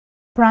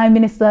Prime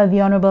Minister the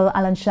Honorable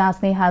Alan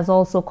Chastanet has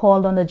also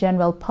called on the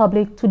general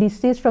public to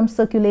desist from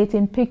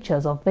circulating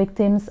pictures of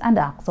victims and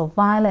acts of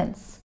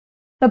violence.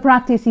 The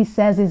practice, he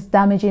says, is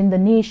damaging the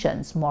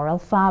nation's moral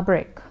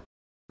fabric.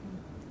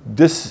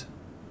 This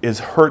is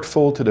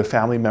hurtful to the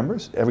family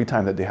members every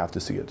time that they have to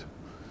see it.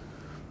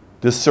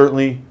 This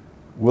certainly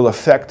will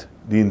affect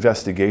the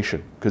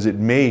investigation because it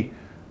may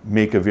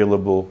make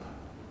available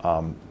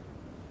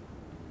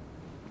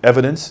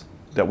evidence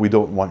that we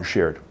don't want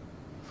shared.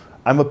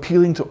 I'm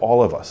appealing to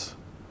all of us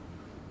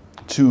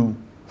to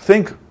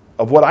think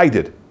of what I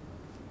did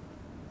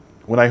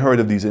when I heard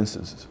of these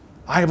instances.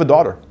 I have a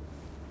daughter.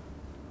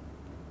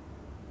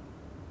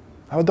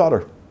 I have a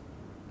daughter.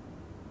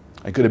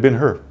 I could have been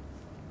her.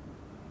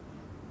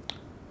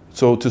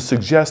 So to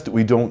suggest that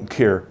we don't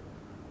care,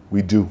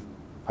 we do.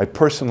 I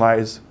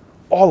personalize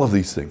all of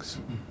these things.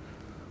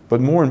 But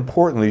more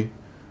importantly,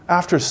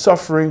 after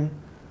suffering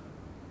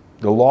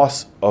the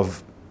loss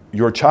of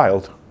your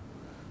child,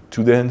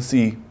 to then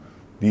see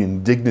the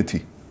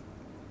indignity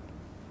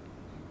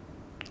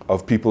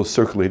of people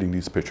circulating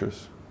these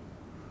pictures,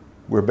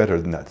 we're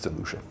better than that,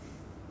 Lucia.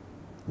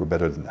 We're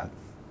better than that.